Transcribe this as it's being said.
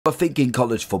I think in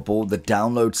college football, the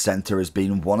download center has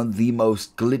been one of the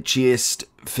most glitchiest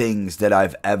things that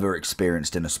I've ever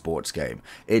experienced in a sports game.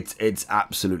 It's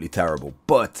absolutely terrible,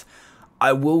 but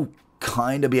I will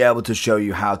kind of be able to show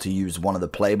you how to use one of the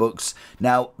playbooks.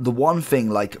 Now, the one thing,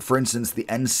 like for instance, the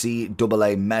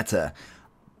NCAA meta,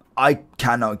 I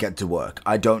cannot get to work.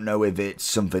 I don't know if it's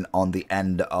something on the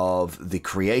end of the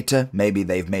creator, maybe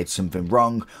they've made something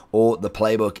wrong, or the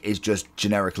playbook is just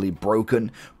generically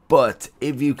broken. But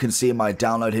if you can see in my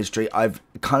download history, I've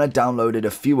kind of downloaded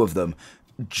a few of them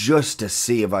just to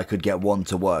see if I could get one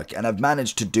to work. And I've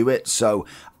managed to do it, so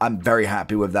I'm very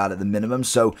happy with that at the minimum.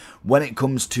 So when it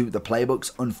comes to the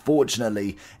playbooks,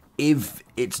 unfortunately, if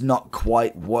it's not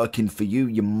quite working for you,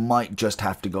 you might just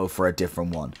have to go for a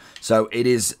different one. So it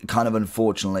is kind of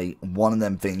unfortunately one of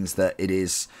them things that it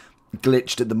is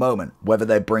glitched at the moment. Whether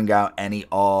they bring out any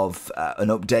of an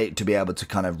update to be able to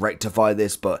kind of rectify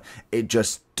this, but it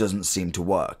just doesn't seem to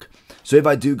work. So if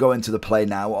I do go into the play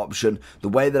now option, the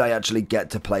way that I actually get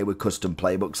to play with custom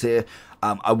playbooks here,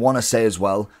 I want to say as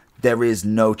well, there is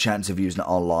no chance of using it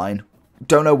online.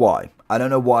 Don't know why. I don't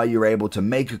know why you're able to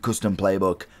make a custom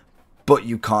playbook but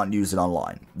you can't use it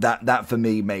online. That for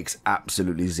me makes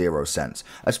absolutely zero sense.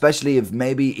 Especially if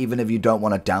maybe even if you don't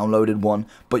want a downloaded one,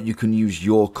 but you can use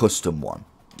your custom one.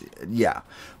 Yeah.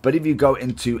 But if you go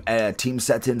into team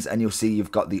settings and you'll see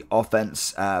you've got the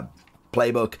offense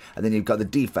playbook and then you've got the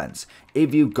defense.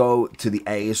 If you go to the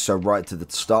A's, so right to the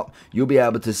top, you'll be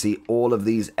able to see all of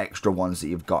these extra ones that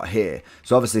you've got here.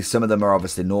 So obviously some of them are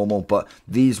obviously normal, but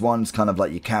these ones kind of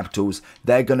like your capitals,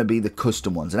 they're going to be the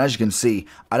custom ones. And as you can see,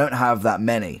 I don't have that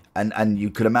many. And you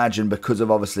could imagine because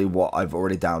of obviously what I've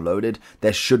already downloaded,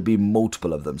 there should be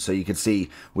multiple of them. So you can see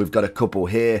we've got a couple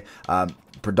here,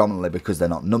 predominantly because they're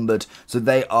not numbered. So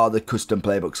they are the custom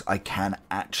playbooks I can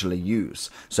actually use.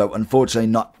 So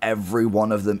unfortunately, not every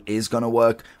one of them is going to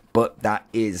work, but that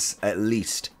is at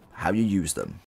least how you use them.